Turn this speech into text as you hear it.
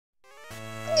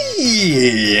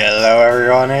Hello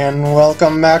everyone and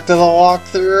welcome back to the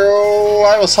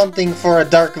walkthrough. I was hunting for a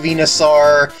Dark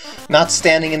Venusaur, not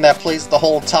standing in that place the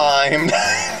whole time.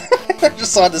 I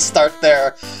just wanted to start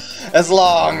there, as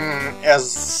long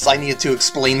as I needed to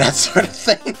explain that sort of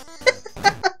thing.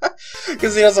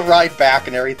 Because he has a ride back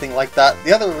and everything like that.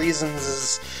 The other reasons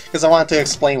is because I wanted to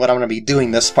explain what I'm going to be doing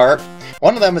this part.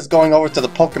 One of them is going over to the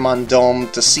Pokemon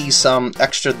Dome to see some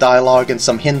extra dialogue and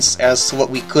some hints as to what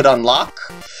we could unlock.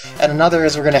 And another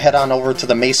is we're going to head on over to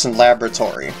the Mason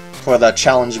Laboratory for the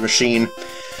challenge machine.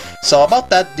 So about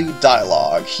that dude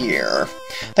dialogue here.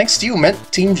 Thanks to you, Mint,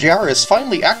 Team GR is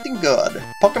finally acting good.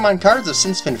 Pokemon cards have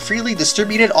since been freely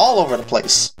distributed all over the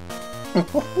place.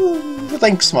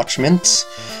 Thanks much, Mint.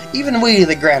 Even we,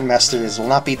 the Grandmasters, will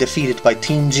not be defeated by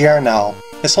Team GR now.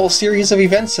 This whole series of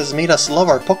events has made us love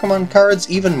our Pokemon cards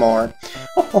even more.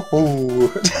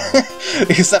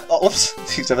 Except, oops,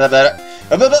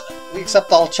 we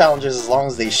accept all challenges as long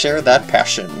as they share that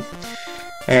passion.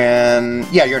 And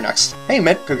yeah, you're next. Hey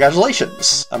Mint,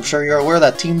 congratulations! I'm sure you're aware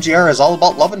that Team GR is all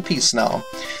about love and peace now.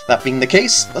 That being the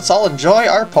case, let's all enjoy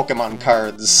our Pokemon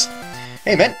cards.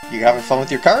 Hey Mint, you having fun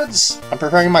with your cards? I'm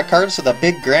preparing my cards for the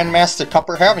big Grandmaster Cup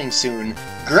we're having soon.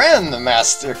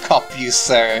 Grandmaster Cup, you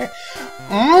say?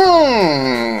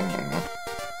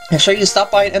 Make sure you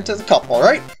stop by and enter the cup,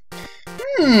 alright?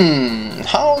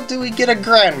 How do we get a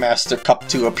Grandmaster Cup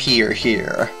to appear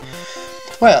here?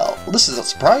 Well, this is a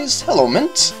surprise. Hello,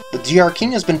 Mint. The GR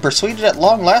King has been persuaded at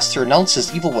long last to renounce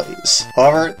his evil ways.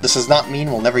 However, this does not mean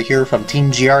we'll never hear from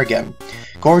Team GR again.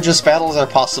 Gorgeous battles are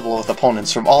possible with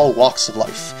opponents from all walks of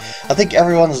life. I think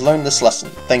everyone has learned this lesson,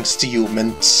 thanks to you,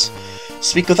 Mint.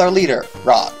 Speak with our leader,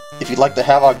 Rod, if you'd like to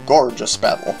have a gorgeous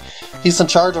battle. He's in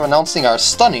charge of announcing our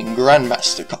stunning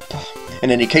Grandmaster Cup. In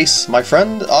any case, my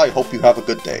friend, I hope you have a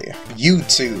good day. You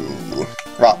too.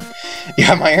 Rob, you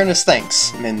have my earnest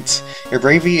thanks, Mint. Your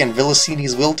bravery and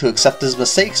Villasini's will to accept his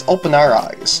mistakes open our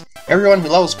eyes. Everyone who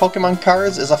loves Pokemon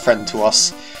cards is a friend to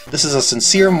us. This is a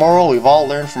sincere moral we've all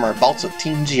learned from our bouts with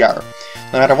Team GR.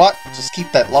 No matter what, just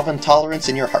keep that love and tolerance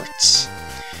in your hearts.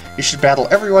 You should battle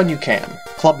everyone you can,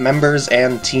 club members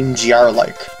and Team GR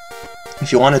alike.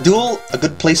 If you want a duel, a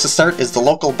good place to start is the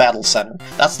local battle center.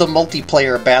 That's the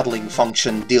multiplayer battling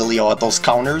function dealio at those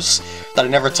counters that I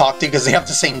never talk to because they have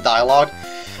the same dialogue.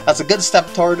 That's a good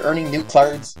step toward earning new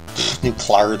cards you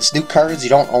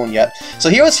don't own yet. So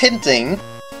he was hinting,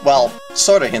 well,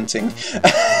 sort of hinting,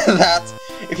 that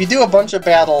if you do a bunch of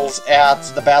battles at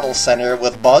the battle center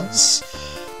with buds,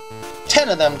 10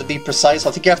 of them to be precise,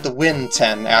 I think you have to win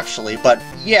 10 actually, but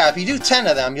yeah, if you do 10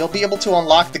 of them, you'll be able to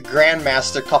unlock the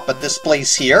Grandmaster Cup at this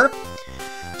place here.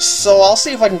 So I'll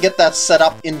see if I can get that set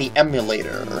up in the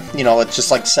emulator. You know, it's just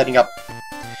like setting up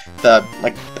the,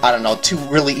 like, I don't know, 2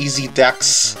 really easy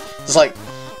decks. It's like,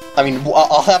 I mean,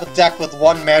 I'll have a deck with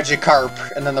 1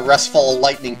 Magikarp and then the rest full of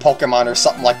lightning Pokemon or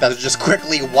something like that to just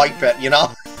quickly wipe it, you know?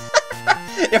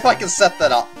 If I can set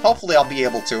that up. Hopefully I'll be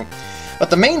able to. But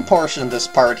the main portion of this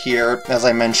part here, as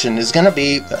I mentioned, is going to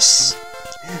be this.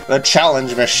 The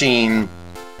challenge machine.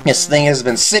 This thing has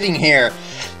been sitting here,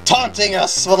 taunting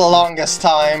us for the longest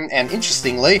time, and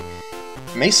interestingly,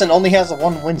 Mason only has a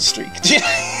 1-win streak.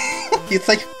 You'd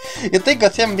think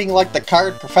with him being like the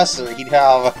card professor, he'd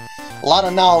have a lot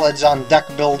of knowledge on deck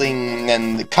building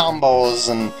and combos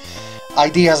and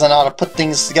ideas on how to put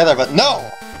things together, but no!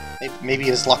 Maybe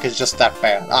his luck is just that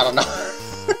bad, I don't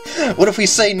know. What if we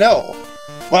say no?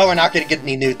 Well, we're not going to get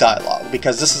any new dialogue,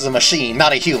 because this is a machine,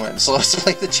 not a human, so let's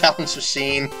play the challenge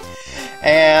machine.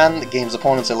 And the game's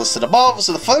opponents are listed above,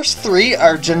 so the first 3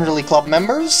 are generally club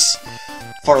members,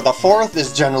 for the 4th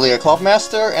is generally a club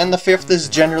master, and the 5th is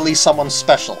generally someone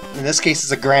special. In this case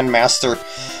it's a Grandmaster,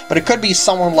 but it could be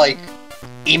someone like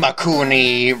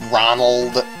Imakuni,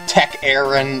 Ronald, Tech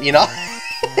Aaron, you know?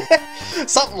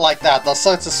 Something like that, those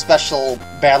sorts of special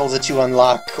battles that you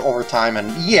unlock over time,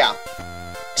 and yeah.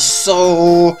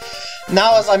 So,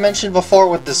 now as I mentioned before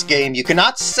with this game, you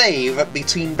cannot save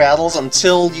between battles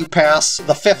until you pass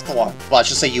the 5th one. Well, I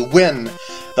should say you win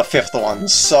the 5th one,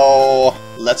 so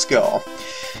let's go.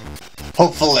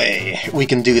 Hopefully we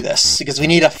can do this, because we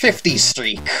need a 50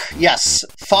 streak. Yes,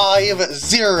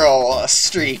 5-0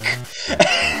 streak.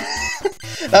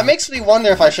 That makes me wonder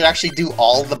if I should actually do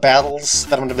all the battles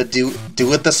that I'm going to do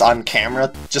with this on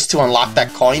camera, just to unlock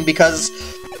that coin, because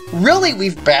really,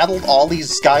 we've battled all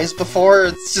these guys before.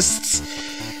 It's just...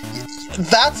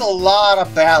 that's a lot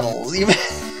of battles. Even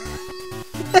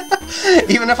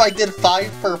if I did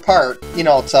 5 per part, you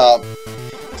know, to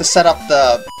set up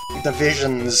the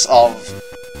divisions of,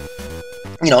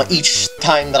 you know, each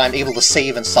time that I'm able to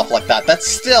save and stuff like that. That's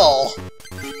still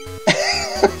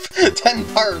 10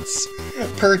 parts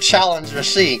per challenge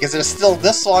machine, because there's still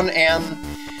this one and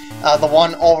the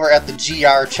one over at the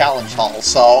GR Challenge Hall,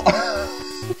 so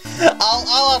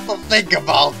I'll have to think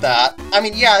about that. I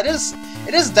mean, yeah, it is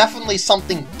definitely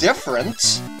something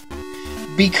different,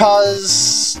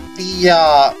 because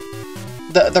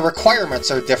the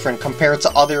requirements are different compared to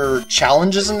other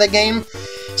challenges in the game,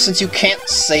 since you can't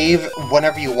save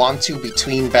whenever you want to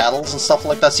between battles and stuff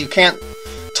like that, so you can't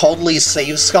totally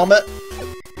save scum it.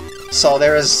 So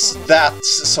there is that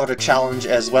sort of challenge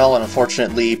as well, and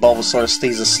unfortunately Bulbasaur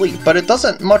stays asleep. But it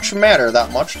doesn't much matter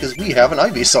that much, because we have an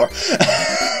Ivysaur.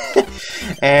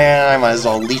 And I might as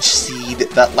well Leech Seed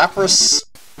that Lapras,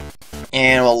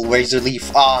 and we'll Razor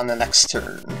Leaf on the next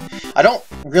turn. I don't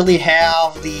really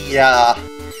have the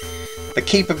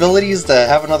capabilities to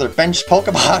have another bench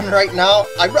Pokemon right now.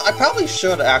 I probably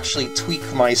should actually tweak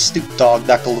my Stoop Dog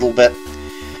deck a little bit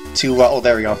to, oh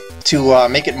there we go, to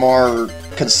make it more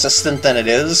consistent than it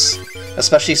is,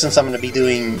 especially since I'm going to be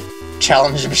doing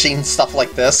challenge machine stuff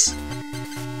like this.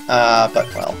 But,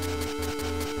 well,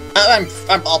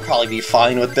 I'll probably be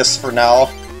fine with this for now.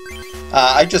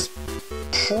 I just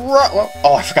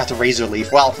oh, I forgot the Razor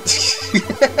Leaf. Well,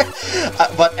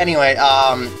 but anyway,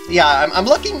 yeah, I'm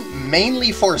looking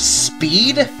mainly for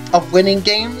speed of winning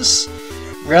games,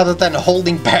 rather than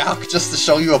holding back just to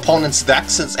show you opponents'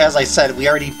 decks, since, as I said, we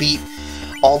already beat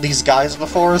all these guys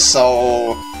before,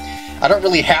 so I don't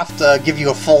really have to give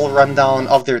you a full rundown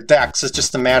of their decks. It's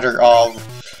just a matter of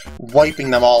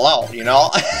wiping them all out, you know?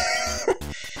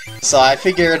 So I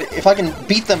figured if I can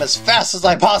beat them as fast as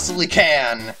I possibly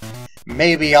can,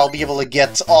 maybe I'll be able to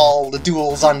get all the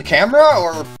duels on camera,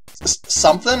 or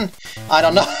something? I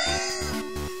don't know.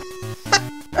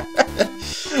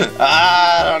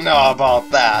 I don't know about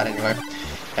that, anyway.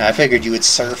 I figured you would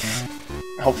surf.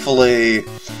 Hopefully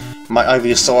my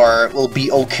Ivysaur will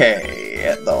be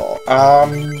okay, though.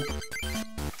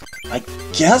 I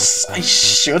guess I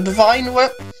should Vine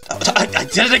Whip? I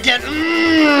did it again!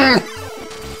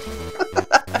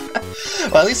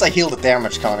 Well, at least I healed the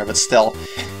damage counter, but still.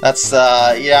 That's,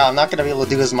 yeah, I'm not gonna be able to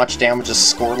do as much damage as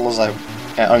Squirtle as I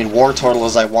mean, Wartortle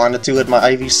as I wanted to with my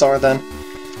Ivysaur, then.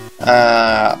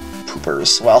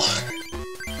 Poopers, well,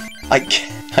 I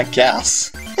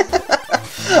guess.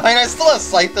 I mean, I still have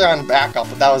Scyther on backup,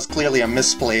 but that was clearly a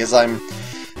misplay, as I'm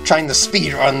trying to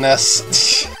speedrun this.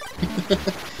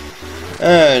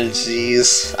 Oh,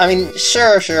 jeez. I mean,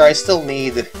 sure, I still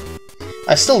needed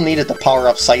to power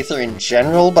up Scyther in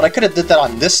general, but I could have did that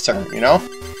on this turn, you know?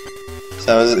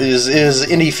 So it is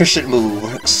an inefficient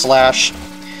move. Slash.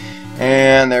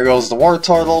 And there goes the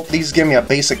Wartortle. Please give me a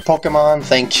basic Pokemon,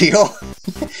 thank you.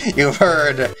 You've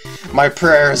heard my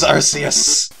prayers,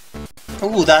 Arceus.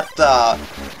 Ooh, that,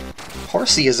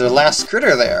 Horsey is their last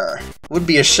critter there. Would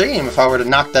be a shame if I were to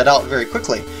knock that out very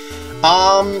quickly.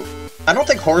 I don't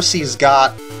think Horsey's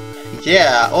got...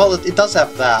 Yeah, well, it does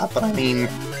have that, but I mean...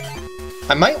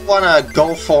 I might want to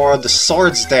go for the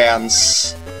Swords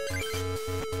Dance.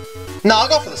 No, I'll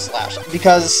go for the Slash,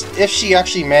 because if she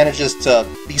actually manages to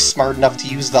be smart enough to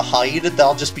use the Hide,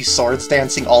 they'll just be Swords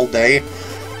Dancing all day.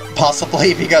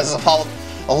 Possibly because of how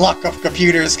the luck of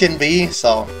computers can be,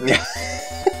 so, yeah.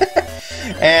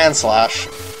 And Slash.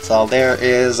 So there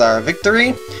is our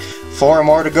victory. 4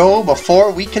 more to go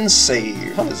before we can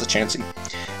save. Oh, there's a Chansey.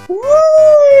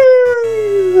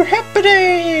 Woo! Happy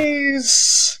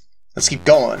days! Let's keep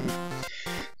going.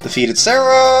 Defeated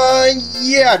Sarah!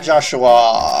 Yeah,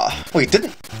 Joshua! Wait,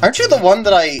 aren't you the one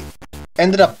that I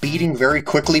ended up beating very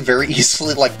quickly, very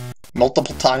easily, like,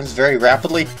 multiple times, very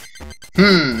rapidly?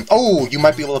 Oh, you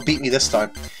might be able to beat me this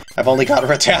time. I've only got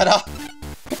Rattata.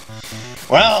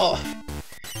 Well,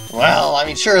 I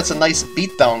mean, sure, it's a nice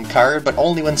beatdown card, but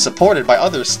only when supported by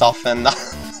other stuff, and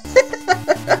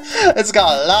it's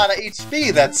got a lot of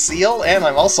HP, that Seal, and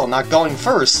I'm also not going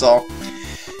first, so...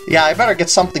 Yeah, I better get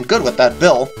something good with that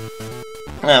bill.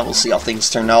 We'll see how things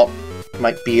turn out.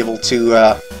 Might be able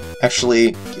to,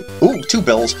 actually... Ooh, 2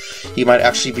 bills. He might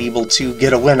actually be able to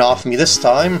get a win off me this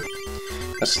time.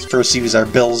 Let's first use our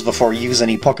bills before we use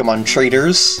any Pokemon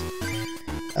traders.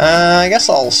 I guess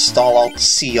I'll stall out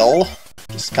Seal.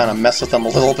 Just kind of mess with them a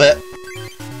little bit.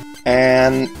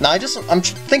 And now I'm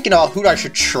thinking about who I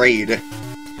should trade.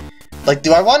 Like,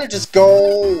 do I want to just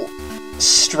go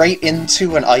straight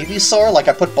into an Ivysaur? Like,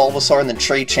 I put Bulbasaur and then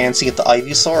trade Chansey at the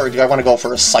Ivysaur? Or do I want to go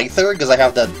for a Scyther, because I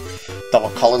have the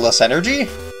double colorless energy?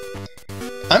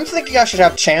 I'm thinking I should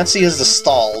have Chansey as the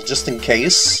stall, just in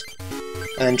case.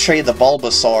 And then trade the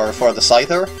Bulbasaur for the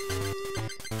Scyther.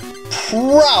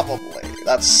 Probably.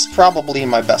 That's probably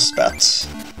my best bet.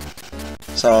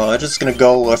 So I'm just gonna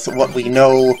go with what we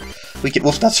know we can...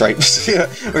 Oof, that's right.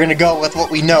 We're gonna go with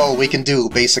what we know we can do,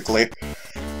 basically.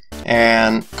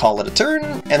 And call it a turn,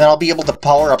 and then I'll be able to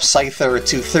power up Scyther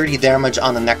to 30 damage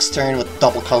on the next turn with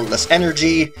double colorless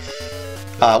energy.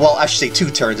 Well, I should say 2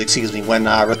 turns, excuse me, when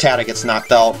Rattata gets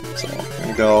knocked out. So I'm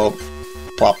gonna go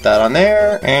plop that on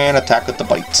there, and attack with the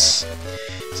bites.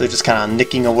 So just kind of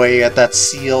nicking away at that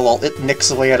seal while it nicks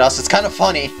away at us. It's kind of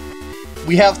funny.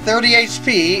 We have 30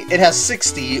 HP, it has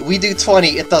 60, we do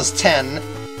 20, it does 10.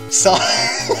 So...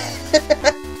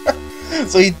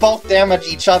 so we both damage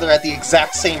each other at the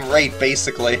exact same rate,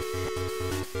 basically.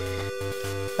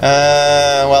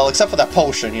 Well, except for that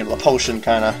potion, you know, the potion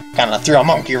kind of threw a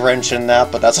monkey wrench in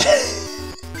that, but that's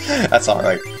that's all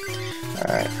right.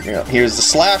 All right, here's the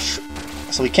slash.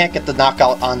 So we can't get the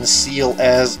knockout on the seal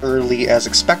as early as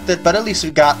expected, but at least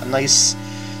we got a nice,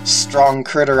 strong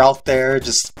critter out there,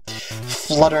 just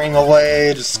fluttering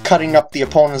away, just cutting up the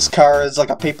opponent's cards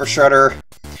like a paper shredder.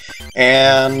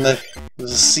 And we'll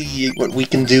see what we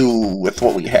can do with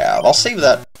what we have. I'll save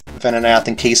that Venonat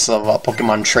in case of a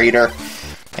Pokemon Trader.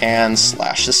 And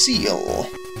slash the seal.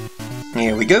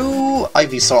 Here we go.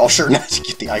 Ivysaur. Oh, sure, not to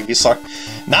get the Ivysaur.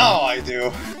 Now I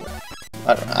do.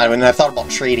 I mean, I thought about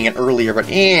trading it earlier, but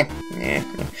Yeah,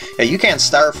 you can't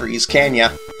Star Freeze, can ya?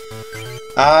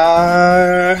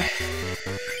 Yeah,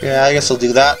 I guess I'll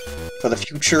do that for the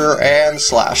future, and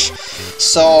slash.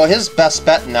 So his best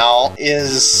bet now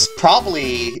is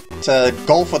probably to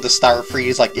go for the Star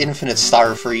Freeze, like infinite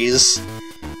Star Freeze.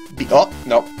 Oh,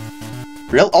 no.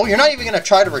 Real? Oh, you're not even gonna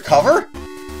try to recover?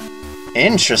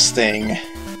 Interesting.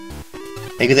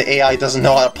 Maybe the AI doesn't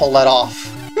know how to pull that off.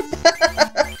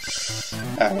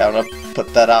 Alright, I'm gonna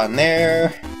put that on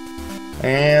there.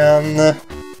 And...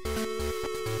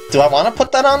 do I want to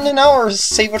put that on there now, or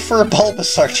save it for a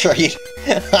Bulbasaur trade?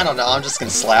 I don't know, I'm just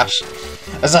gonna slash.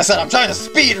 As I said, I'm trying to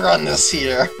speedrun this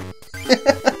here!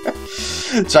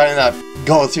 Trying to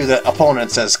go through the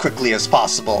opponents as quickly as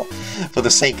possible, for the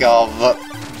sake of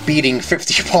beating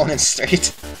 50 opponents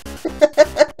straight.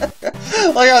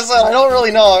 Like I said, I don't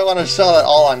really know I want to show that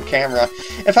all on camera.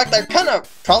 In fact, I kind of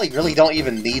probably really don't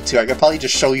even need to. I could probably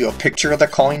just show you a picture of the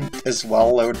coin as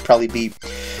well. That would probably be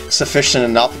sufficient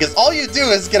enough, because all you do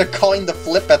is get a coin to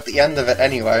flip at the end of it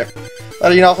anyway.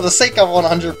 But, you know, for the sake of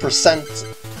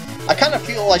 100%, I kind of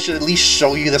feel I should at least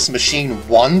show you this machine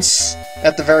once,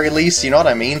 at the very least, you know what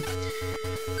I mean?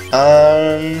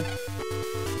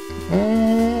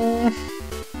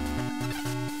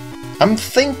 I'm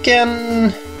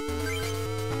thinking...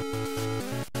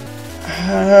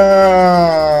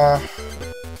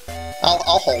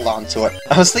 I'll hold on to it.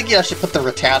 I was thinking I should put the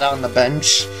Rattata on the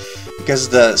bench because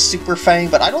the Super Fang,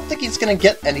 but I don't think he's gonna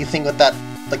get anything with that,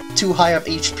 like, too high of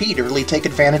HP to really take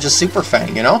advantage of Super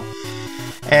Fang, you know?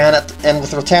 And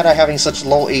with Rattata having such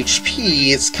low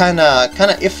HP, it's kinda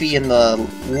iffy in the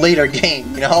later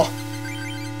game, you know?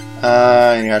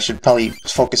 I should probably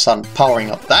focus on powering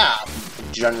up that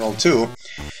in general too.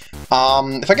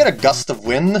 If I get a Gust of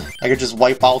Wind, I could just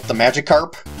wipe out the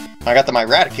Magikarp. I got the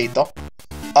Eradicate though.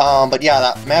 But yeah,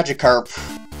 that Magikarp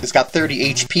has got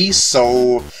 30 HP,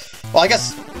 so... well, I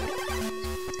guess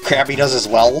Krabby does as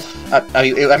well. I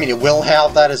mean, it will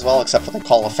have that as well, except for the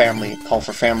Call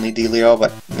for Family dealio,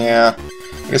 but yeah.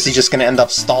 I guess he's just gonna end up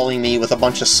stalling me with a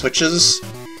bunch of switches.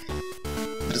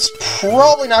 But it's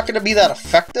probably not gonna be that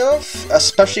effective,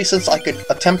 especially since I could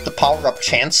attempt to power up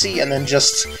Chansey and then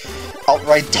just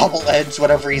outright double-edge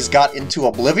whatever he's got into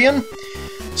Oblivion.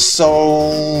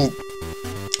 So...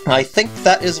 I think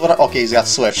that is what okay, he's got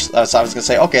switched. So I was gonna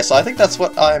say, okay, so I think that's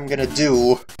what I'm gonna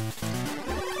do.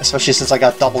 Especially since I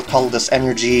got double colorless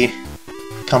energy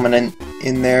coming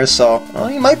in there, so... well,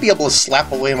 he might be able to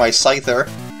slap away my Scyther.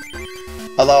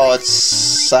 Although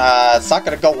it's not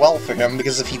gonna go well for him,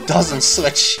 because if he doesn't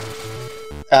switch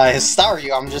his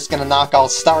Staryu, I'm just gonna knock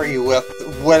out Staryu with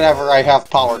whatever I have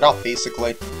powered up,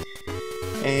 basically.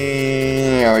 And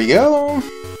there we go.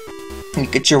 You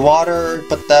get your water,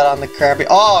 put that on the Krabby.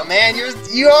 Oh man,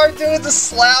 you are doing the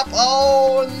slap!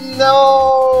 Oh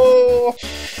no!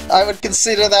 I would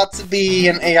consider that to be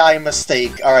an AI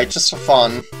mistake. Alright, just for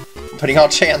fun. I'm putting out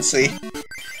Chansey.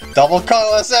 Double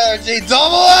colorless energy,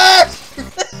 double it!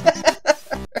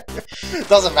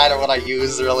 Doesn't matter what I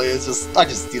use, really. It's just I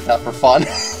just do that for fun.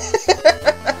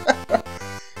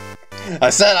 I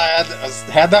said I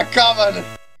had that coming,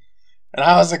 and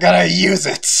I wasn't gonna use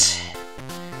it.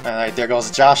 Alright, there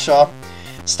goes Joshua.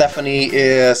 Stephanie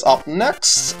is up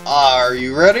next. Are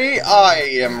you ready? I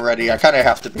am ready. I kind of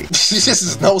have to be. This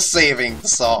is no saving,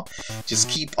 so just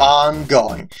keep on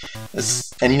going.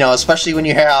 And you know, especially when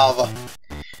you have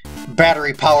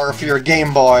battery power for your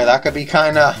Game Boy, that could be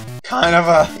kind of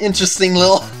a interesting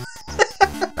little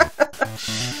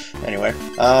anyway.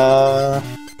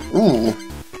 Ooh.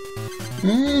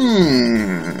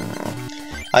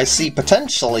 I see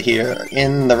potential here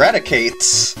in the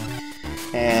Raticates.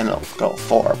 And I'll go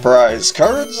for prize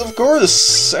cards, of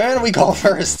course. And we go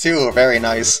first, too. Very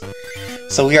nice.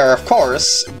 So we are, of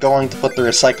course, going to put the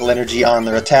Recycle Energy on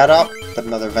the Rattata, put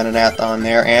another Venonat on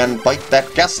there, and bite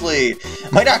that Ghastly!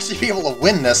 Might actually be able to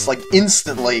win this, like,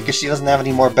 instantly, because she doesn't have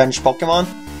any more bench Pokemon.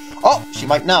 Oh, she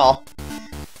might now.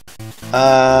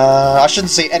 I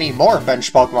shouldn't say any more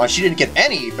bench Pokemon. She didn't get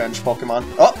any bench Pokemon.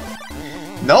 Oh!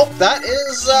 Nope, that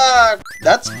is,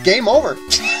 that's game over.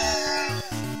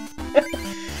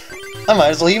 I might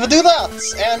as well even do that,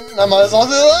 and I might as well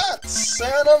do that,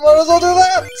 and I might as well do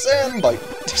that, and bite.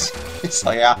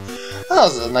 So yeah, that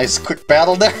was a nice quick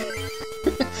battle there.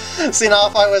 See, now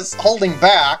if I was holding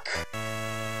back,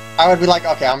 I would be like,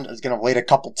 okay, I'm just gonna wait a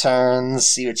couple turns,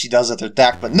 see what she does with her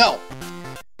deck, but no!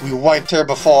 We wiped her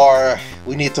before,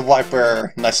 we need to wipe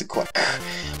her nice and quick.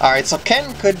 Alright, so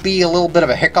Ken could be a little bit of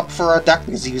a hiccup for our deck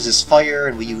because he uses fire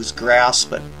and we use grass,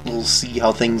 but we'll see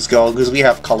how things go because we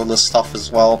have colorless stuff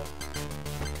as well.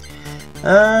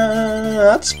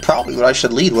 That's probably what I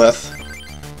should lead with.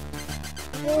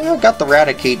 I've got the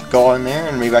Raticate going there,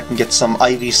 and maybe I can get some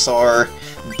Ivysaur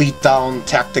beatdown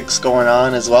tactics going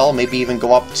on as well. Maybe even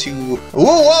go up to... Whoa,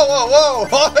 whoa, whoa, whoa!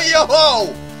 Oh, yo,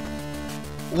 whoa!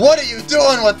 What are you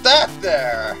doing with that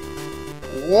there?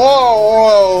 Whoa,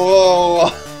 whoa, whoa!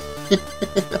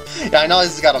 Yeah, I know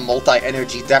he's got a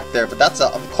multi-energy deck there, but that's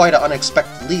quite an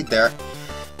unexpected lead there.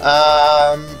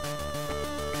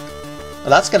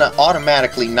 That's gonna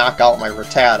automatically knock out my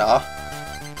Rattata.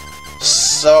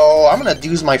 So I'm gonna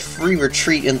use my free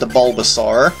retreat into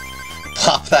Bulbasaur.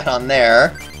 Plop that on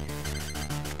there.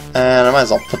 And I might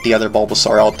as well put the other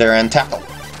Bulbasaur out there and tackle.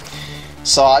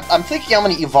 So I'm thinking I'm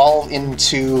gonna evolve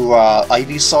into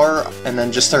Ivysaur and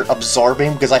then just start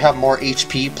absorbing because I have more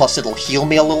HP, plus it'll heal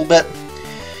me a little bit.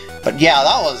 But yeah,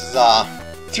 that was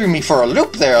threw me for a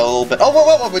loop there a little bit. Oh,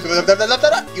 whoa,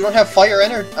 you don't have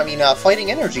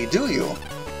fighting energy, do you?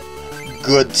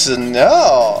 Good to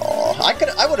know.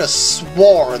 I would have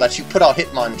swore that you put out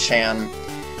Hitmonchan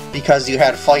because you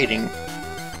had fighting.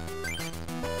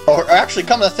 Or actually,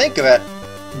 come to think of it,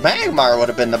 Magmar would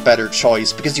have been the better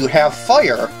choice because you have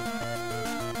fire.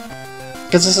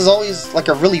 Because this is always like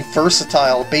a really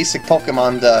versatile basic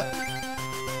Pokemon to...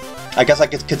 I guess I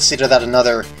could consider that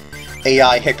another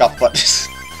AI hiccup, but...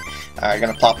 Alright,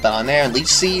 gonna plop that on there, and Leech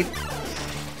Seed,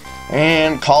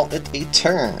 and call it a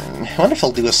turn. I wonder if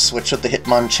he'll do a switch with the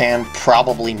Hitmonchan.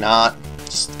 Probably not.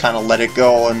 Just kind of let it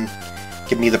go and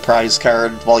give me the prize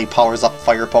card while he powers up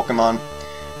Fire Pokemon.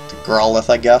 To Growlithe,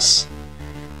 I guess.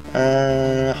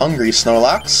 Hungry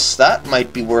Snorlax. That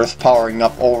might be worth powering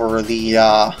up over the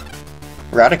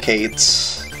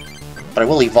Raticate. But I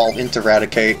will evolve into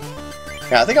Raticate.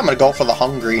 Yeah, I think I'm gonna go for the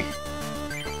Hungry.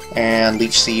 And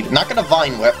Leech Seed. Not gonna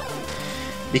Vine Whip,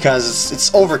 because it's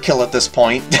overkill at this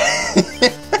point.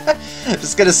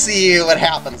 Just gonna see what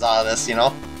happens out of this, you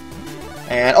know?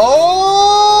 And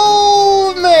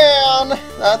oh man!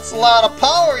 That's a lot of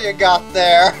power you got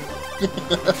there!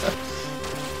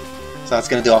 So that's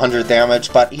gonna do 100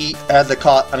 damage, but he had the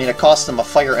it cost him a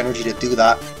fire energy to do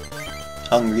that.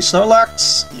 Hungry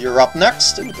Snorlax, you're up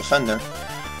next. Ooh, Defender.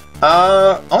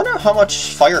 I wonder how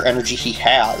much fire energy he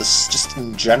has, just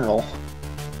in general.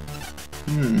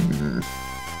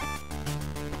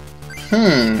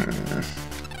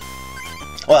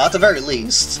 Well, at the very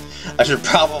least, I should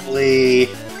probably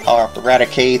power up the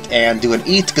Raticate and do an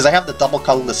Eat, because I have the double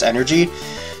colorless energy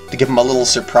to give him a little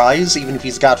surprise, even if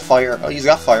he's got fire. Oh, he's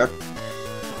got fire.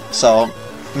 So,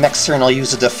 next turn I'll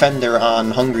use a Defender on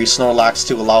Hungry Snorlax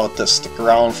to allow it to stick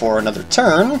around for another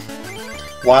turn,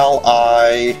 while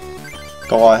I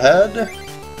go ahead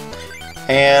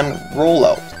and roll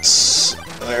out.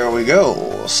 There we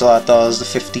go. So that does the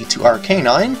 50 to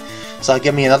Arcanine. So that'll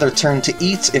give me another turn to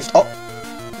eat if... Oh!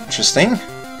 Interesting.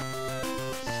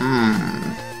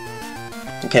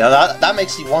 Okay, now that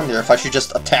makes me wonder if I should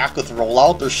just attack with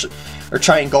rollout or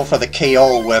try and go for the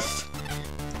KO with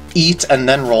eat and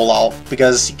then roll out,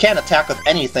 because he can't attack with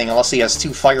anything unless he has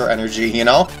 2 fire energy, you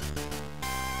know?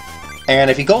 And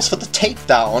if he goes for the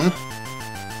takedown,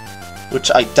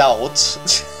 which I doubt,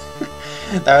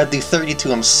 that would do 30 to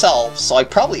himself, so I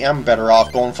probably am better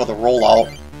off going for the rollout.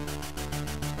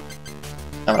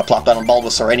 I'm gonna plop down on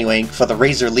Bulbasaur anyway for the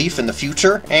Razor Leaf in the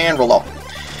future, and roll out.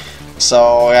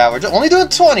 So yeah, we're only doing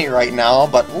 20 right now,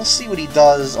 but we'll see what he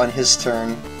does on his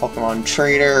turn. Pokemon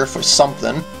Trader for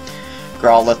something.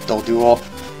 Growlithe, Doduo.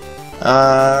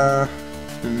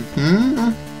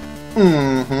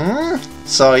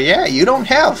 So yeah, you don't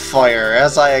have fire,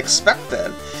 as I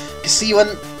expected. You see, when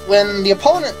when the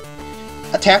opponent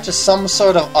attaches some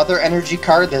sort of other energy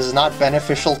card that is not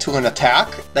beneficial to an attack,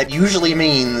 that usually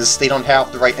means they don't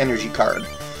have the right energy card.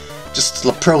 Just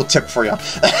a pro tip for you.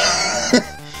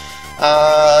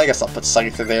 I guess I'll put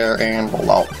Scyther there and roll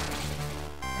out.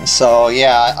 So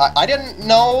yeah, I didn't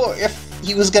know if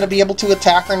he was going to be able to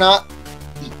attack or not.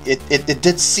 It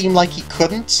did seem like he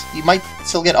couldn't. He might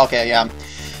still get... Okay, yeah.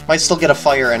 Might still get a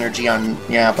fire energy on...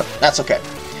 Yeah, but that's okay.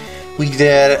 We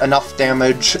did enough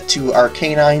damage to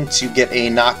Arcanine to get a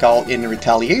knockout in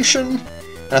retaliation.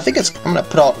 And I think I'm going to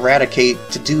put out Raticate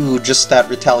to do just that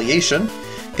retaliation.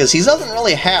 Because he doesn't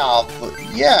really have...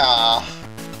 Yeah...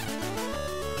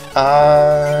 Do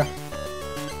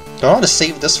I want to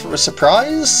save this for a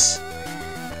surprise?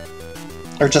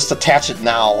 Or just attach it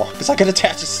now? Because I could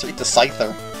attach it straight to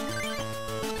Scyther.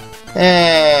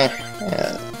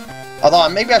 Although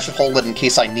maybe I should hold it in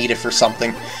case I need it for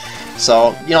something.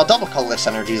 So, you know, double colorless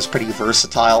energy is pretty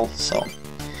versatile, so...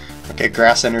 Okay,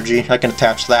 grass energy. I can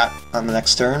attach that on the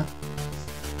next turn.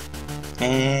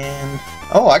 And...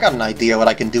 Oh, I got an idea what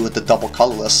I can do with the double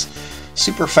colorless.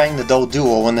 Super Fang the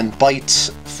Doduo, and then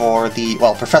Bite for the...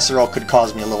 Well, Professor Oak could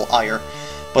cause me a little ire.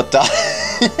 But,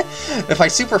 if I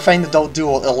Super Fang the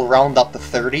Doduo, it'll round up to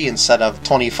 30 instead of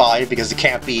 25, because it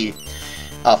can't be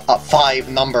a 5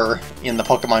 number in the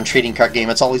Pokemon trading card game.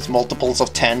 It's always multiples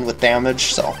of 10 with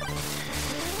damage, so...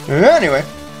 Anyway.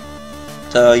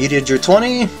 So, you did your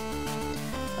 20.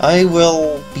 I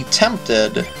will be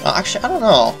tempted... Actually, I don't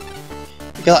know.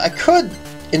 Because I could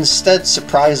instead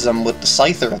surprise him with the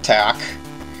Scyther attack.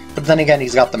 But then again,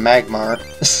 he's got the Magmar.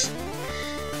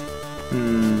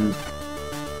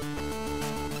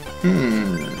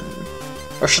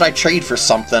 Or should I trade for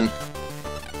something?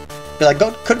 I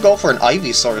could go for an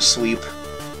Ivysaur sweep.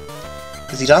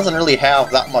 Because he doesn't really have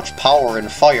that much power in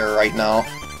fire right now.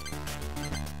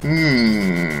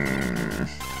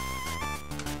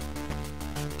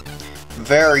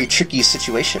 Very tricky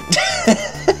situation.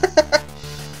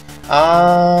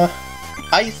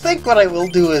 I think what I will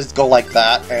do is go like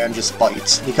that and just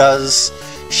bite, because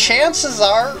chances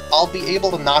are I'll be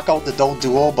able to knock out the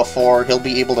Doduo before he'll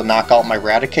be able to knock out my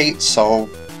Raticate, so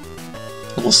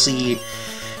we'll see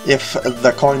if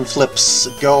the coin flips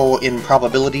go in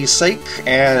probability's sake,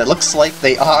 and it looks like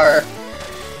they are,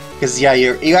 because yeah,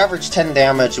 you average 10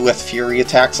 damage with Fury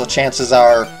attacks, so chances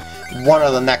are one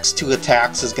of the next 2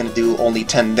 attacks is going to do only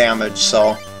 10 damage,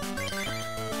 so...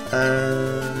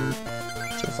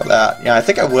 So for that, yeah, I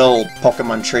think I will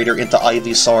Pokemon Trader into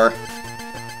Ivysaur.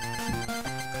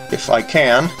 If I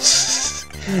can.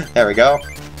 There we go.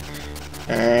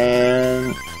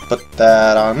 And put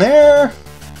that on there.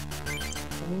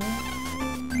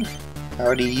 I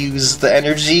already used the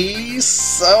energy,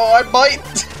 so I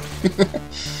bite!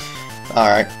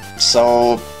 Alright,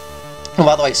 so... Oh,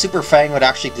 by the way, Super Fang would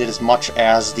actually did as much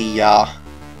as the,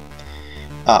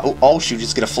 oh shoot, you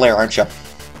just get a flare, aren't you?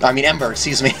 I mean, Ember,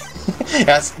 excuse me.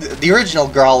 Yes, the original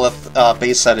Growlithe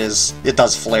base set it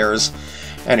does flares.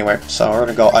 Anyway, so we're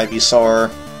gonna go Ivysaur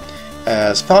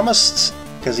as promised,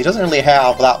 because he doesn't really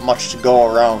have that much to go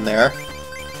around there.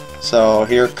 So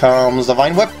here comes the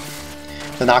Vine Whip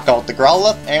to knock out the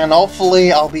Growlithe, and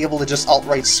hopefully I'll be able to just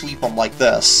outright sweep him like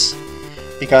this.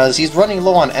 Because he's running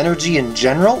low on energy in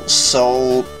general,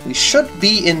 so we should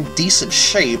be in decent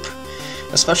shape,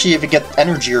 especially if you get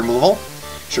energy removal.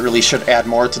 Should add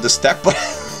more to this deck, but...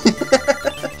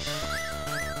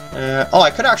 oh, I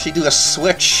could actually do a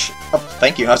switch. Oh,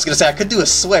 thank you. I was going to say I could do a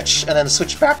switch and then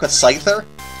switch back with Scyther.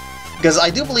 Because I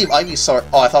do believe Ivysaur...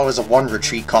 Oh, I thought it was a 1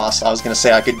 retreat cost. I was going to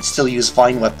say I could still use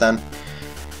Vine Whip then.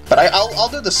 But I'll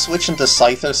do the switch into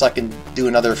Scyther so I can do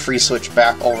another free switch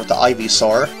back over to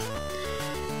Ivysaur.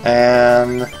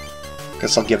 And... I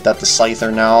guess I'll give that to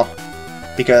Scyther now.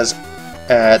 Because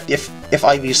if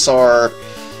Ivysaur...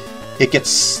 It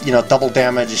gets, you know, double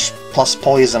damage plus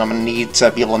poison, I'm going to need to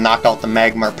be able to knock out the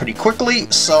Magmar pretty quickly,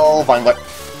 so Vine Whip.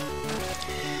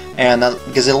 And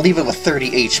because it'll leave it with 30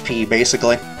 HP,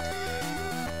 basically.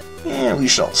 And we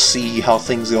shall see how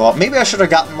things go up. Maybe I should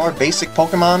have gotten more basic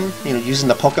Pokemon, you know, using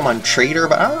the Pokemon Trader,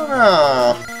 but I don't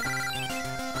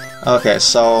know. Okay,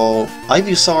 so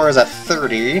Ivysaur is at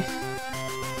 30.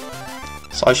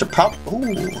 So I should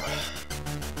probably...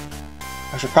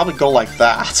 I should probably go like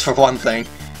that, for one thing.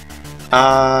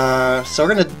 So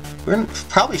we're gonna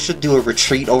probably should do a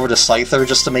retreat over to Scyther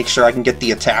just to make sure I can get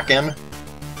the attack in.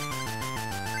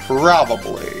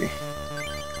 Probably.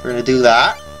 We're gonna do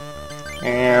that.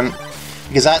 And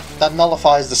because that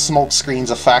nullifies the smoke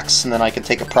screen's effects, and then I can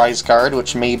take a prize card,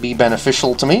 which may be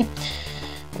beneficial to me.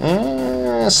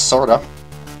 Sorta.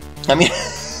 I mean,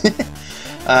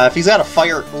 If he's got a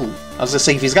fire... Ooh, I was gonna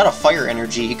say, if he's got a fire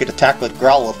energy, he could attack with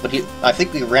Growlithe, but I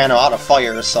think we ran out of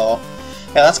fire, so...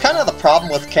 Yeah, that's kind of the problem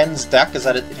with Ken's deck, is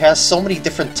that it has so many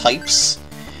different types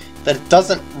that it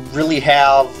doesn't really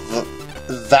have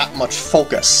that much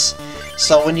focus.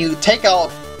 So when you take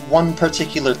out one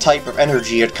particular type of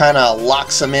energy, it kind of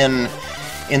locks him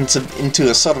into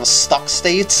a sort of a stuck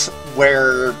state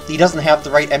where he doesn't have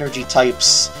the right energy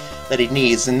types that he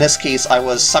needs. In this case, I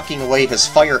was sucking away his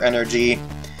fire energy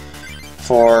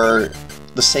for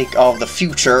the sake of the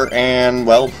future, and,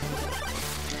 well,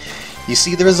 you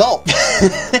see the result.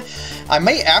 I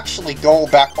may actually go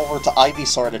back over to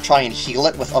Ivysaur to try and heal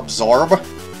it with Absorb,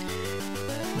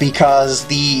 because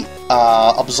the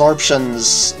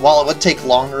absorptions, while it would take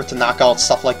longer to knock out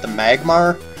stuff like the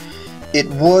Magmar, it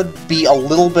would be a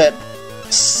little bit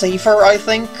safer, I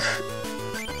think.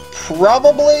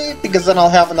 Probably, because then I'll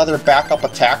have another backup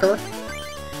attacker.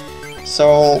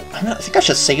 So, I think I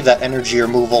should save that energy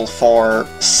removal for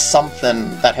something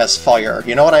that has fire,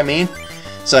 you know what I mean?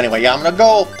 So anyway, yeah, I'm gonna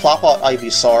go plop out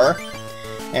Ivysaur.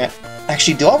 And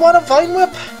actually, do I want to Vine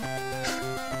Whip?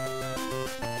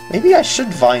 Maybe I should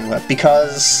Vine Whip,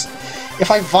 because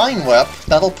if I Vine Whip,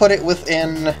 that'll put it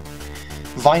within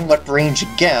Vine Whip range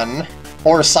again,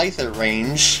 or Scyther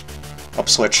range. Oh,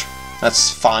 switch.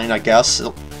 That's fine, I guess.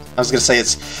 I was gonna say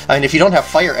I mean, if you don't have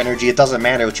fire energy, it doesn't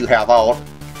matter what you have out.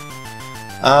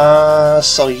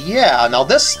 So yeah, now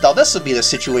this would be the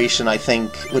situation I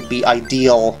think would be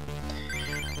ideal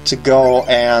to go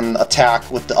and attack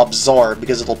with the Absorb,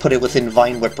 because it'll put it within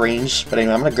Vine Whip range. But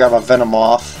anyway, I'm gonna grab a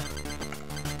Venomoth.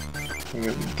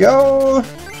 Here we go.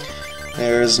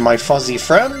 There's my fuzzy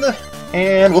friend,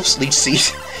 and whoops, Leech Seed.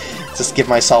 Just give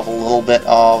myself a little bit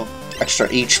of extra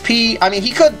HP. I mean,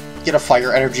 he could get a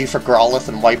fire energy for Growlithe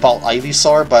and wipe out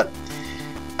Ivysaur, but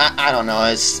I don't know.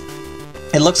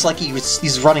 It looks like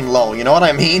he's running low. You know what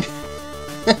I mean?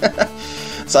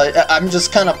 So I'm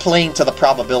just kind of playing to the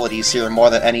probabilities here more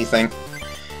than anything.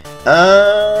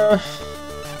 I'll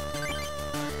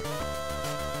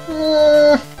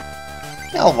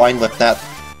Vine Whip that.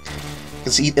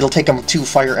 Because it'll take him 2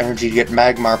 fire energy to get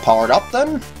Magmar powered up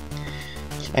then.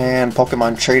 And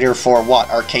Pokemon Trader for what?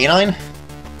 Arcanine?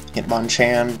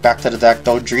 Hitmonchan, back to the deck,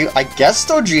 Dodrio. I guess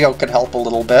Dodrio could help a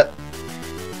little bit.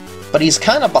 But he's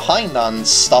kind of behind on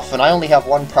stuff, and I only have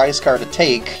 1 prize card to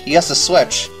take. He has to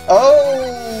switch.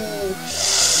 Oh!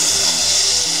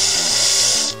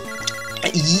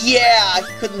 Yeah,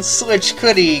 he couldn't switch,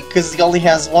 could he? Because he only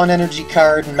has 1 energy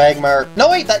card and Magmar. No,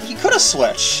 wait, he could have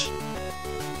switched.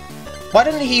 Why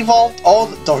didn't he evolve? Oh,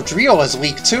 Dodrio is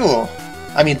weak too.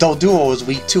 I mean, Doduo is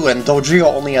weak too, and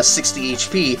Dodrio only has 60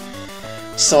 HP.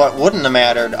 So it wouldn't have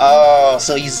mattered. Oh,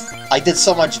 so I did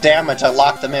so much damage, I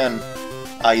locked him in.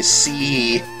 I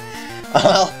see.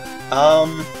 Well,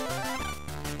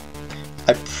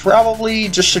 I probably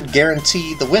just should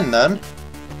guarantee the win then.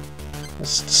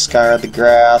 Let's discard the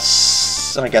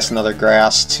grass, and I guess another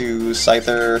grass to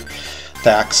Scyther,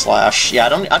 attack slash. Yeah, I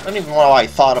don't even know why I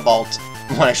thought about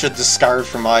when I should discard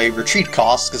for my retreat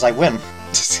cost, because I win.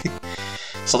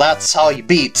 So that's how you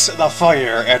beat the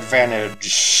fire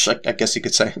advantage, I guess you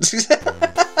could say.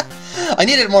 I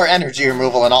needed more energy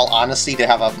removal, in all honesty, to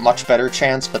have a much better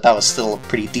chance, but that was still a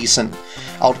pretty decent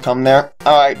outcome there.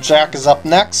 Alright, Jack is up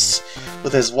next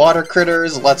with his water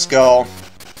critters. Let's go.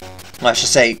 I should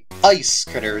say ice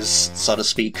critters, so to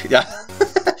speak. Yeah.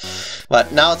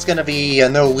 But now it's going to be a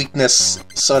no weakness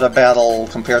sort of battle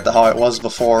compared to how it was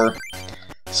before.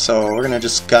 So we're going to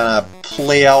just kind of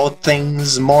play out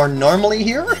things more normally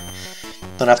here.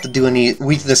 Don't have to do any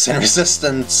weakness and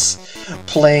resistance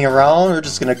playing around. We're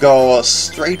just going to go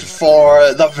straight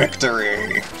for the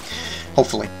victory.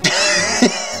 Hopefully.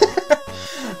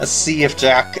 Let's see if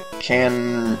Jack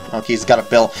can... Okay, he's got a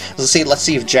bill. Let's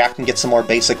see if Jack can get some more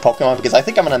basic Pokemon, because I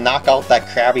think I'm going to knock out that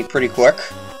Krabby pretty quick.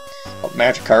 Oh,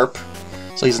 Magikarp.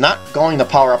 So he's not going to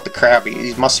power up the Krabby.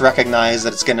 He must recognize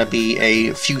that it's going to be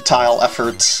a futile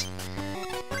effort.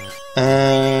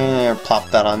 Plop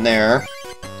that on there.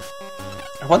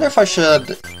 I wonder if I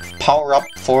should power up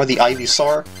for the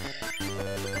Ivysaur.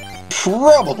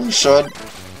 Probably should.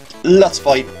 Let's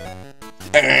fight.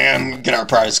 And get our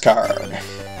prize card.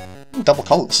 Double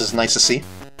color, this is nice to see.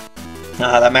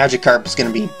 That Magikarp is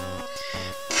going to be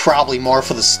probably more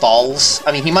for the stalls.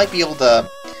 I mean, he might be able to...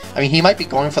 I mean, he might be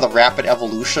going for the rapid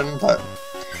evolution, but...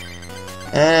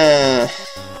 I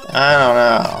don't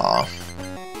know.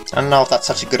 I don't know if that's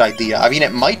such a good idea. I mean,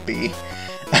 it might be.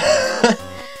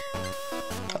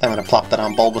 I'm going to plop that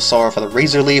on Bulbasaur for the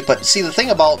Razor Leaf, but see, the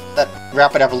thing about that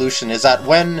rapid evolution is that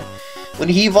when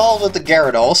he evolved with the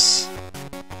Gyarados,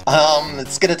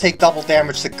 It's gonna take double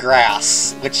damage to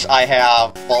grass, which I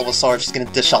have Bulbasaur, which is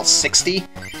gonna dish out 60.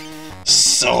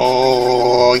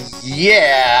 So,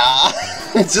 yeah!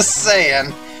 Just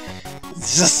saying.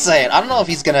 Just saying. I don't know if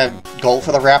he's gonna go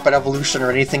for the Rapid Evolution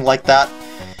or anything like that.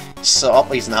 So, oh,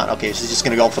 he's not. Okay, so he's just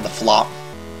gonna go for the flop.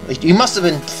 He must have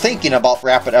been thinking about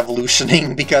Rapid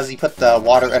Evolutioning because he put the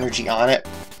water energy on it.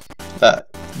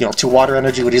 You know, 2 water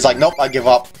energy, but he's like, nope, I give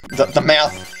up. The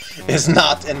math is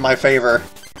not in my favor.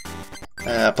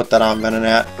 Put that on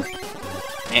Venonat.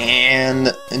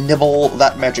 And nibble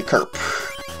that Magikarp.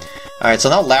 Alright, so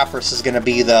now Lapras is gonna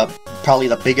be probably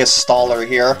the biggest staller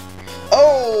here.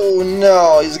 Oh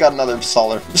no, he's got another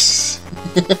staller.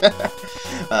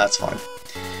 That's fine.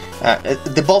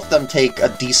 Both of them take a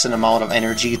decent amount of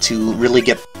energy to really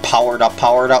get powered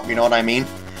up, you know what I mean?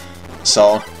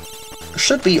 So,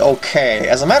 should be okay.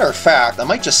 As a matter of fact, I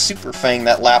might just Super Fang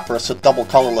that Lapras with double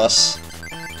colorless.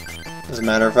 As a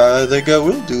matter of fact, I think I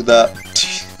will do that.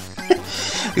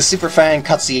 The Super Fang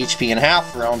cuts the HP in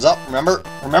half, rounds up, remember?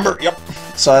 Yep.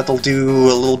 So that'll do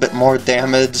a little bit more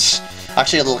damage.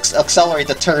 Actually, it'll accelerate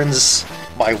the turns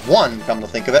by 1, come to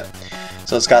think of it.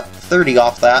 So it's got 30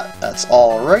 off that, that's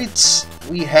alright.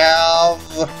 We have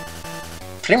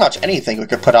pretty much anything we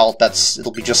could put out,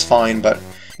 it'll be just fine, but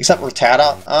except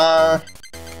Rattata. I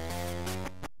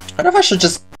wonder if I should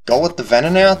just go with the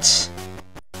Venonat?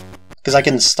 Because I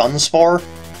can Stun Spore?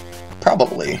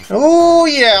 Probably. Oh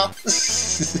yeah!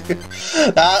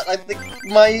 That, I think,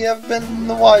 might have been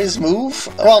the wise move.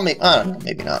 Well, maybe, I don't know,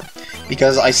 maybe not.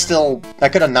 Because I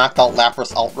could have knocked out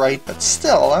Lapras outright, but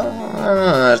still,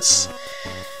 it's...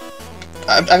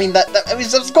 I mean, I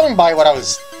was going by what I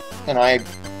was, you know,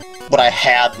 what I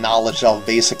had knowledge of,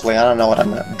 basically. I don't know what I'm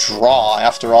gonna draw,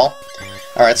 after all.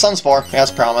 Alright, Sunspore, as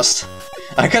promised.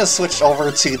 I could have switched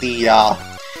over to the,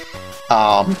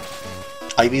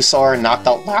 Ivysaur and knocked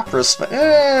out Lapras, but,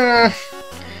 I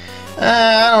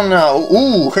don't know.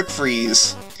 Ooh, Quick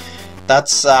Freeze.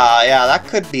 That's, yeah, that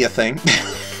could be a thing.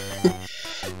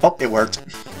 Oh, it worked.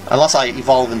 Unless I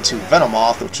evolve into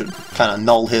Venomoth, which would kind of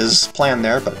null his plan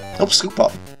there, but, oh, Scoop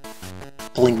Up.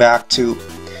 Pulling back to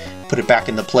put it back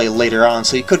into play later on,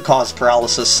 so he could cause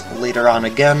paralysis later on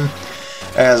again,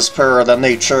 as per the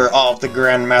nature of the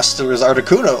Grandmaster's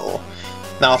Articuno.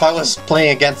 Now, if I was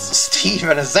playing against Steve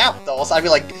and his Zapdos, I'd be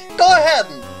like, go ahead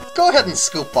and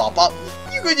Scoop Up.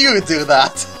 You could do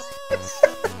that.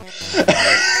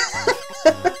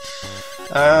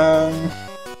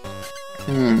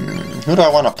 Who do I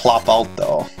want to plop out,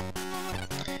 though?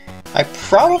 I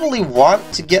probably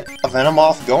want to get a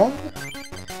Venomoth going,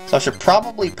 so I should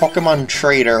probably Pokemon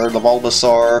Trader the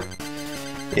Bulbasaur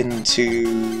into...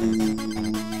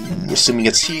 Assuming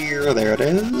it's here, there it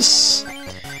is.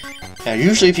 Now,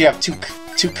 usually if you have two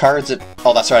cards,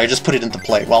 oh, that's right, I just put it into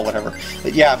play. Well, whatever.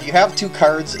 But yeah, if you have 2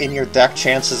 cards in your deck,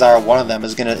 chances are one of them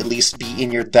is going to at least be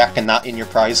in your deck and not in your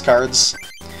prize cards.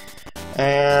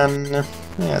 And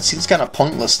yeah, it seems kind of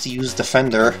pointless to use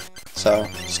Defender, so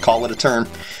just call it a turn,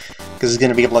 because he's going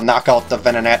to be able to knock out the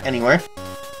Venonat anyway.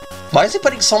 Why is he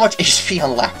putting so much HP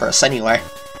on Lapras anyway?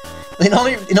 It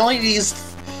only needs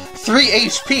 3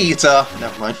 HP to...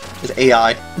 Never mind, it's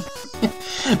AI.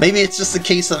 Maybe it's just a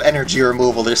case of energy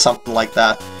removal or something like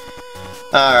that.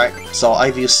 Alright, so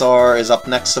Ivysaur is up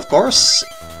next, of course.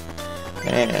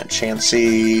 And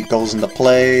Chansey goes into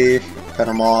play.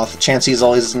 Venomoth. Chansey is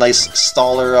always a nice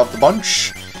staller of the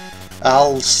bunch.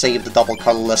 I'll save the double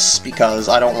colorless because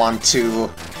I don't want to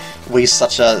waste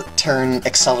such a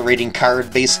turn-accelerating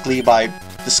card, basically, by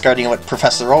discarding it with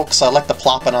Professor Oak, so I like to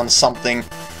plop it on something,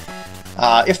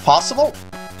 if possible.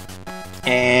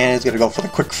 And he's gonna go for the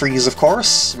Quick Freeze, of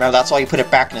course. Remember, that's why he put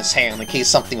it back in his hand, in case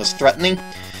something was threatening.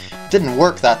 Didn't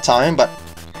work that time, but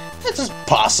it's just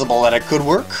possible that it could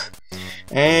work.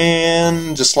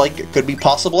 And just like it could be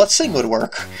possible that Sing would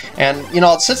work. And, you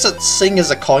know, since Sing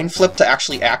is a coin flip to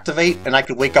actually activate, and I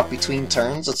could wake up between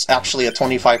turns, it's actually a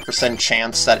 25%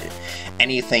 chance that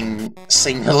anything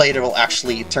Sing-related will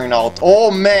actually turn out. Oh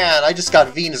man, I just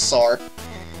got Venusaur.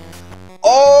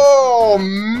 Oh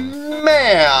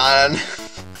man!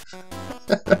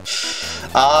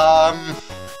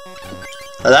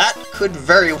 That could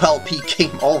very well be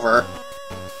game over.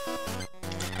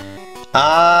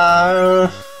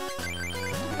 I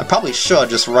probably should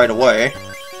just right away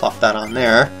pop that on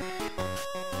there.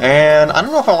 And I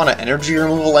don't know if I want to energy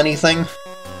removal anything,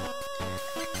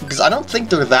 because I don't think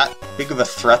they're that big of a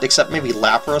threat, except maybe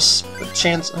Lapras. But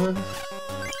chance...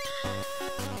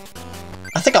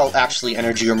 I think I'll actually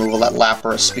energy removal that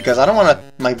Lapras, because I don't want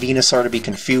my Venusaur to be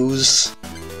confused.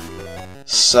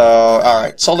 So,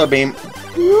 alright, Solar Beam.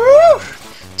 Woo!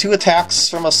 2 attacks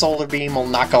from a Solar Beam will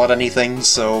knock out anything,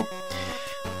 so...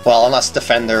 Well, unless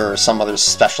Defender or some other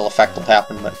special effect will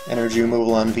happen, but Energy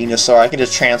Removal on Venusaur, I can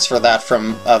just transfer that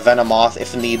from Venomoth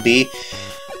if need be.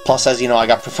 Plus, as you know, I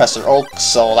got Professor Oak,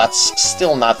 so that's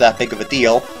still not that big of a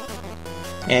deal.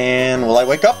 And will I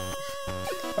wake up?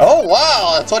 Oh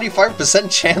wow! A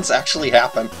 25% chance actually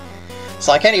happened.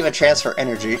 So I can't even transfer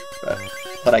energy, but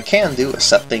what I can do is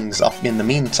set things up in the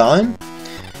meantime.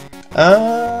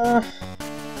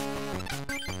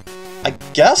 I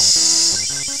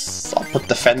guess I'll put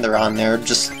Defender on there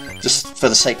just for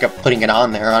the sake of putting it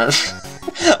on there. I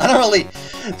don't really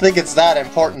think it's that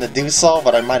important to do so,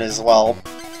 but I might as well.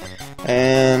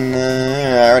 And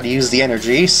I already used the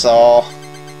energy, so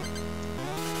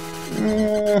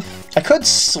I could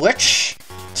switch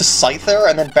to Scyther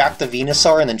and then back to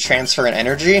Venusaur and then transfer an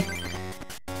energy.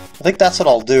 I think that's what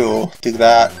I'll do. Do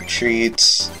that, retreat,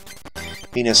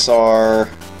 Venusaur,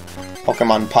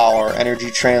 Pokemon Power, energy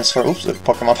transfer, oops,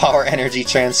 Pokemon Power, energy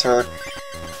transfer,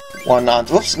 one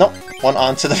onto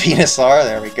the Venusaur,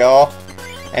 there we go,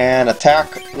 and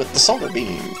attack with the Solar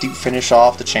Beam to finish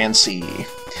off the Chansey.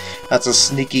 That's a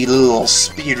sneaky little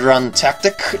speedrun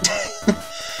tactic.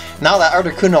 Now that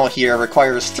Articuno here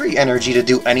requires 3 energy to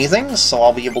do anything, so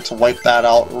I'll be able to wipe that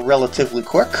out relatively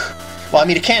quick. Well, I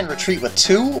mean, it can retreat with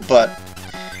 2, but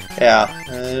yeah,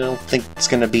 I don't think it's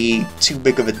going to be too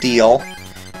big of a deal.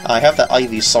 I have that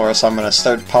Ivysaur, so I'm going to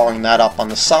start powering that up on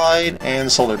the side,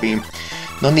 and Solar Beam.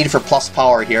 No need for plus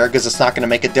power here, because it's not going to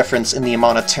make a difference in the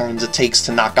amount of turns it takes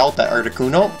to knock out that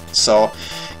Articuno, so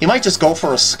you might just go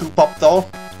for a scoop up though,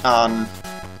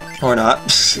 or not,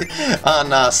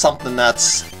 on something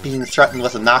that's being threatened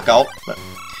with a knockout. But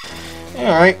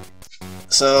alright,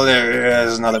 so there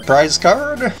is another prize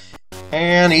card,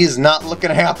 and he's not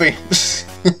looking happy.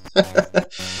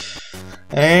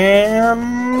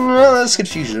 And well, that's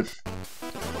confusion.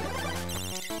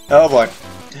 Oh boy.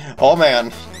 Oh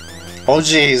man. Oh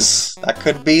jeez. That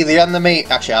could be the end of me.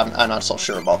 Actually, I'm not so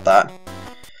sure about that.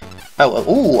 Oh,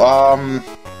 ooh,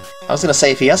 I was gonna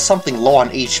say, if he has something low on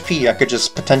HP, I could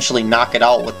just potentially knock it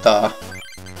out with the...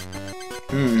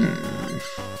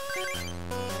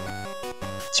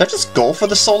 Should I just go for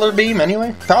the Solar Beam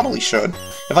anyway? Probably should.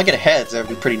 If I get a Heads, that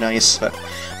would be pretty nice, but...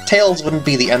 Tails wouldn't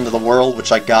be the end of the world,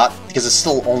 which I got, because it's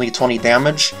still only 20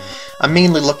 damage. I'm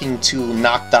mainly looking to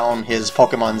knock down his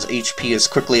Pokemon's HP as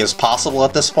quickly as possible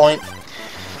at this point.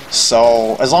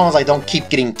 So, as long as I don't keep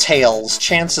getting Tails,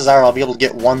 chances are I'll be able to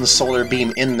get 1 Solar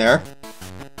Beam in there.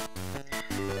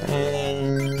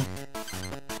 And...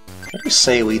 Let me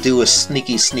say we do a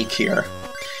sneaky sneak here,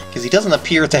 because he doesn't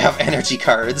appear to have energy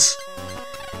cards.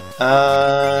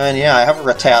 And yeah, I have a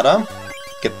Rattata.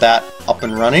 Get that up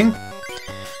and running.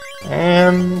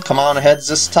 And come on, Heads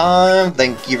this time.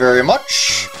 Thank you very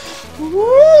much.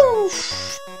 Woo!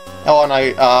 Oh, and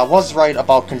I was right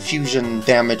about confusion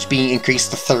damage being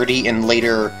increased to 30 in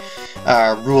later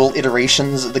rule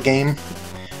iterations of the game.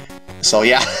 So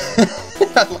yeah,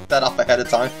 I looked that up ahead of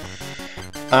time.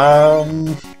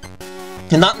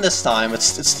 And not in this time, it's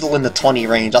still in the 20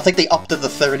 range. I think they upped to the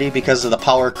 30 because of the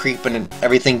power creep and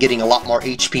everything getting a lot more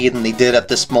HP than they did at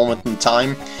this moment in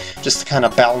time, just to kind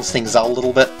of balance things out a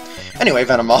little bit. Anyway,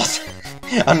 Venomoth.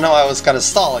 I know I was kind of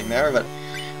stalling there, but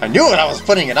I knew when I was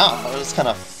putting it on. I was kind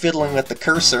of fiddling with the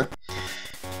cursor.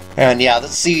 And yeah,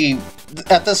 let's see,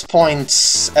 at this point,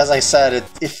 as I said,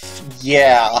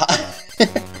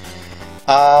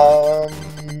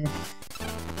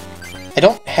 I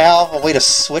don't have a way to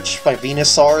switch my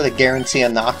Venusaur to guarantee a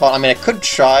knockout. I mean, I could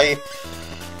try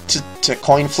to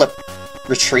coin flip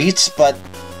retreat, but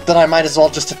then I might as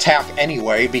well just attack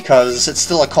anyway, because it's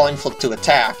still a coin flip to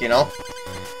attack, you know?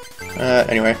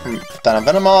 Anyway, put that on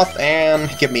Venomoth, and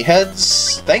give me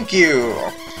Heads. Thank you!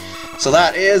 So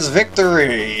that is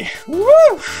victory!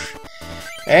 Woo!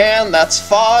 And that's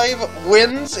 5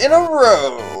 wins in a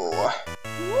row!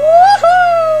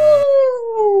 Woohoo!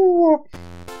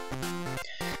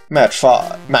 Match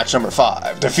number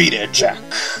 5, defeated Jack.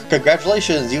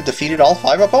 Congratulations, you defeated all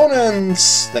 5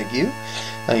 opponents. Thank you,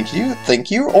 thank you,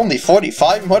 thank you. Only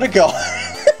 45 more to go.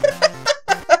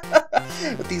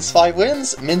 With these 5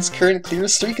 wins, Min's current clear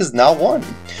streak is now 1.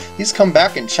 Please come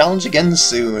back and challenge again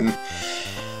soon.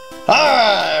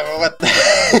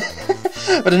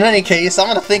 But in any case, I'm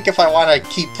gonna think if I want to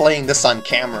keep playing this on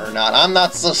camera or not. I'm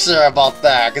not so sure about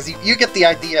that, because you get the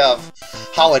idea of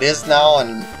how it is now,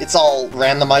 and it's all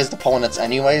randomized opponents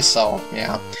anyway, so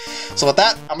yeah. So with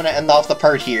that, I'm gonna end off the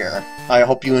part here. I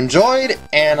hope you enjoyed,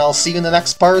 and I'll see you in the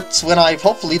next part when I've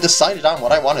hopefully decided on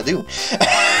what I want to do.